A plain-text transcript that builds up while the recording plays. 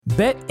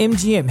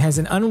BetMGM has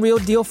an unreal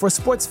deal for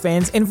sports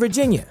fans in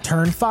Virginia.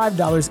 Turn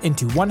 $5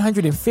 into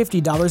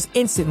 $150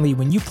 instantly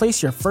when you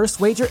place your first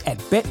wager at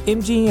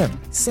BetMGM.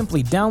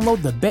 Simply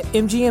download the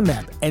BetMGM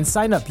app and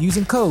sign up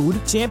using code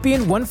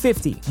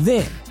Champion150.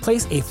 Then,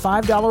 place a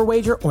 $5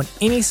 wager on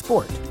any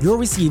sport. You'll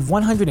receive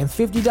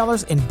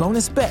 $150 in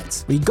bonus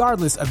bets,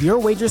 regardless of your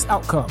wager's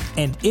outcome.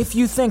 And if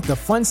you think the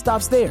fun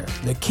stops there,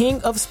 the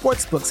King of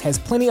Sportsbooks has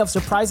plenty of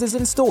surprises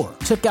in store.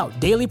 Check out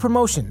daily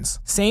promotions,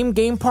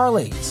 same-game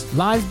parlays,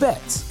 live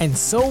bets, and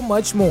so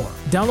much more.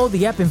 Download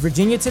the app in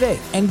Virginia today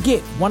and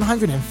get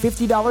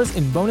 $150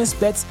 in bonus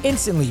bets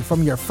instantly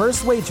from your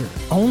first wager.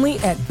 Only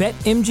at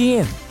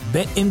BetMGM.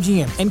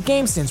 BetMGM and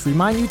GameSense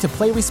remind you to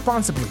play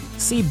responsibly.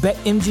 See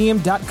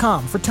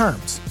BetMGM.com for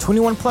terms.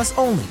 21 plus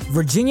only.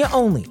 Virginia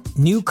only.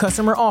 New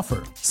customer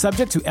offer.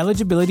 Subject to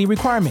eligibility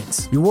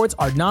requirements. Rewards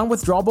are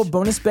non-withdrawable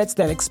bonus bets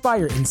that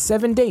expire in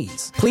 7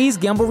 days. Please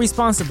gamble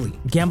responsibly.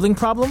 Gambling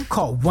problem?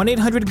 Call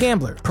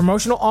 1-800-GAMBLER.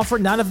 Promotional offer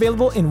not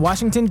available in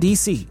Washington,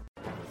 D.C.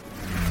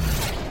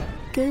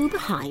 Go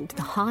behind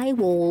the high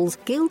walls,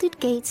 gilded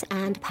gates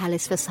and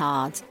palace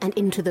facades and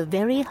into the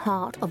very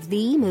heart of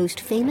the most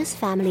famous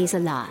families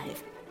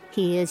alive.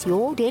 Here's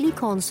your daily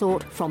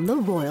consort from the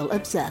Royal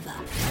Observer.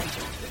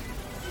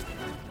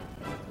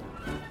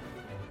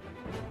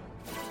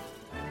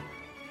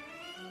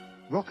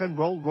 Rock and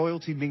roll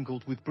royalty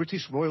mingled with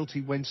British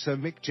royalty when Sir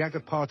Mick Jagger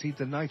partied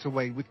the night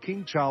away with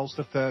King Charles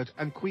III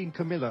and Queen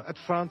Camilla at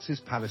France's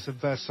Palace of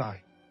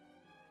Versailles.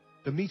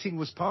 The meeting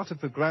was part of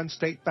the grand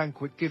state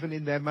banquet given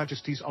in Their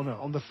Majesty's honour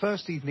on the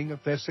first evening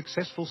of their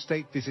successful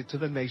state visit to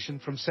the nation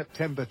from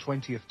September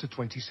 20th to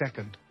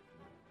 22nd.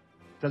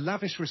 The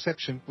lavish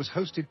reception was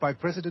hosted by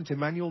President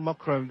Emmanuel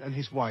Macron and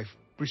his wife,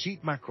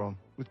 Brigitte Macron,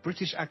 with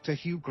British actor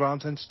Hugh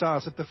Grant and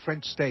stars of the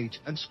French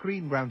stage and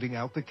screen rounding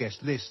out the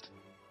guest list.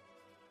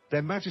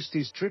 Their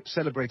Majesty's trip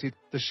celebrated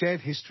the shared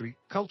history,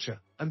 culture,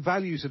 and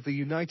values of the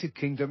United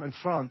Kingdom and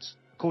France,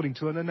 according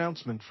to an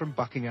announcement from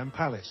Buckingham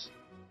Palace.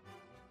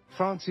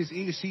 France's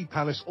Élysée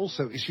Palace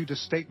also issued a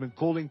statement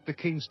calling the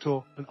King's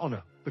tour an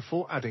honour,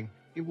 before adding,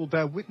 "It will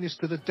bear witness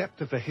to the depth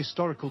of the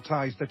historical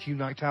ties that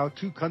unite our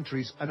two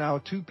countries and our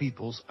two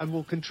peoples and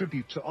will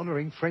contribute to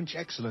honouring French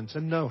excellence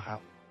and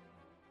know-how."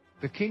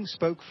 The King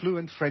spoke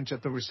fluent French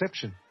at the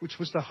reception, which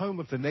was the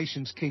home of the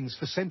nation's kings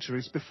for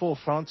centuries before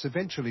France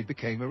eventually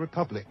became a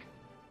republic.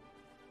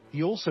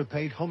 He also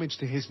paid homage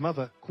to his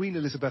mother, Queen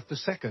Elizabeth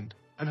II,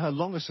 and her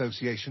long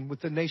association with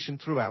the nation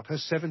throughout her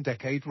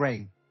 7-decade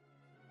reign.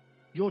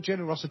 "Your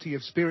generosity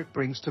of spirit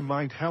brings to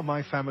mind how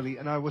my family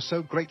and I were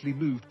so greatly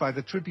moved by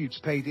the tributes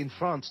paid in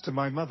France to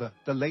my mother,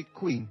 the late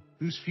Queen,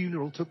 whose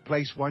funeral took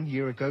place 1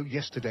 year ago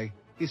yesterday,"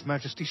 His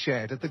Majesty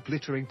shared at the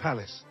glittering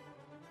palace.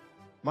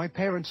 "My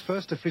parents'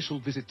 first official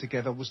visit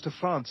together was to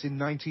France in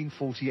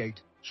 1948,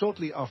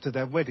 shortly after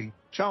their wedding,"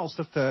 Charles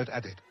III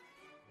added.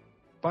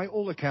 "By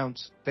all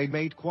accounts, they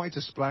made quite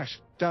a splash,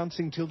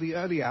 dancing till the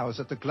early hours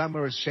at the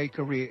glamorous Chez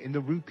Carrère in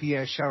the Rue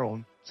Pierre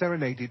Charon,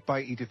 serenaded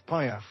by Edith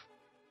Piaf.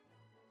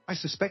 I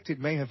suspect it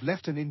may have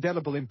left an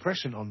indelible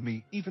impression on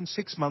me even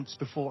 6 months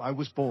before I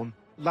was born.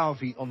 La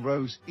Vie en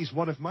Rose is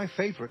one of my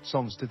favorite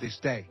songs to this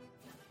day."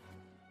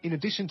 In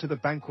addition to the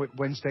banquet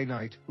Wednesday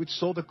night, which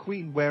saw the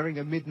Queen wearing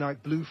a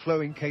midnight blue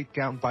flowing Kate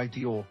gown by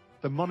Dior,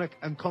 the monarch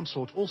and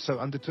consort also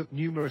undertook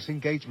numerous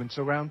engagements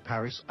around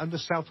Paris and the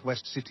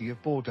southwest city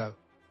of Bordeaux.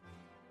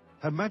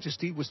 Her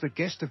Majesty was the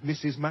guest of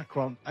Mrs.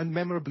 Macron and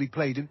memorably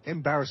played an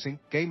embarrassing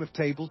game of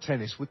table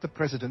tennis with the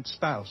president's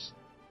spouse.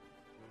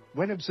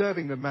 When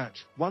observing the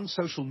match, one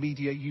social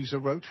media user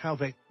wrote how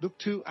they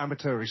looked too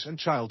amateurish and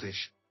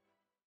childish.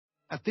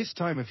 At this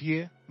time of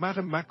year,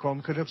 Madame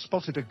Macron could have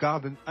spotted a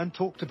garden and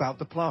talked about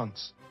the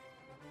plants.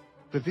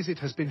 The visit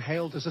has been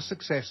hailed as a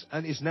success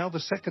and is now the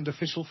second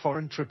official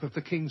foreign trip of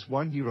the King's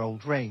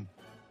 1-year-old reign.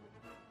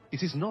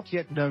 It is not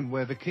yet known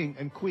where the King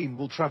and Queen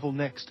will travel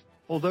next,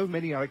 although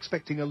many are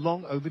expecting a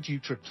long overdue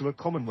trip to a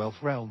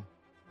Commonwealth realm.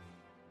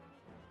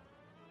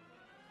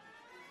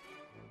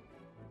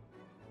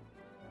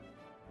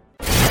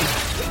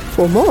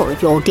 For more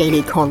of your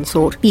daily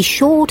consort, be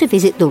sure to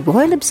visit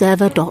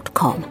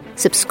theroyalobserver.com.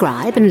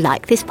 Subscribe and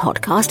like this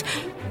podcast.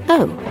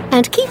 Oh,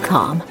 and keep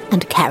calm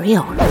and carry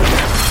on.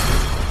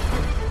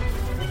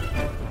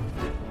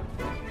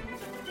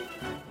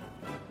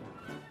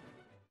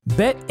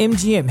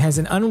 BetMGM has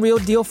an unreal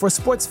deal for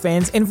sports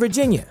fans in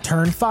Virginia.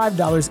 Turn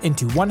 $5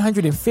 into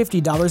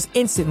 $150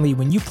 instantly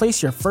when you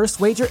place your first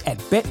wager at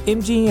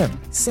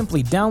BetMGM.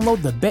 Simply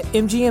download the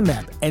BetMGM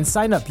app and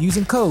sign up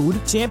using code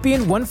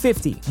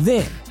Champion150.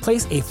 Then,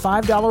 place a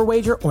 $5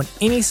 wager on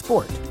any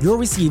sport. You'll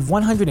receive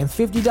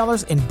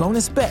 $150 in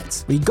bonus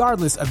bets,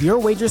 regardless of your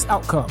wager's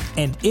outcome.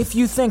 And if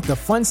you think the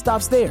fun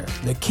stops there,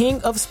 the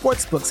King of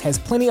Sportsbooks has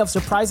plenty of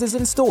surprises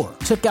in store.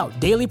 Check out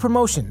daily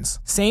promotions,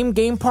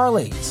 same-game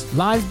parlays,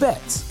 live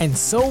bets, and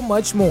so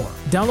much more.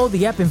 Download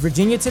the app in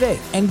Virginia today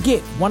and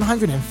get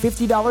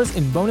 $150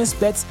 in bonus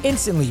bets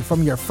instantly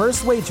from your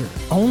first wager.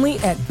 Only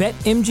at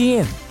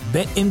BetMGM.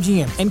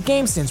 BetMGM and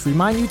GameSense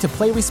remind you to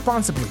play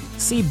responsibly.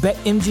 See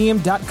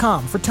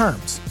BetMGM.com for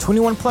terms.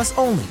 21 plus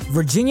only.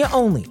 Virginia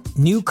only.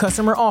 New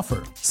customer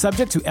offer.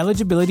 Subject to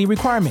eligibility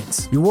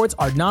requirements. Rewards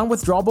are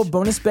non-withdrawable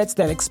bonus bets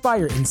that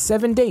expire in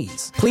 7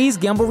 days. Please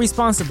gamble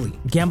responsibly.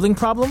 Gambling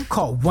problem?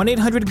 Call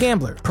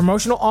 1-800-GAMBLER.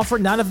 Promotional offer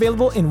not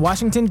available in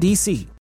Washington, D.C.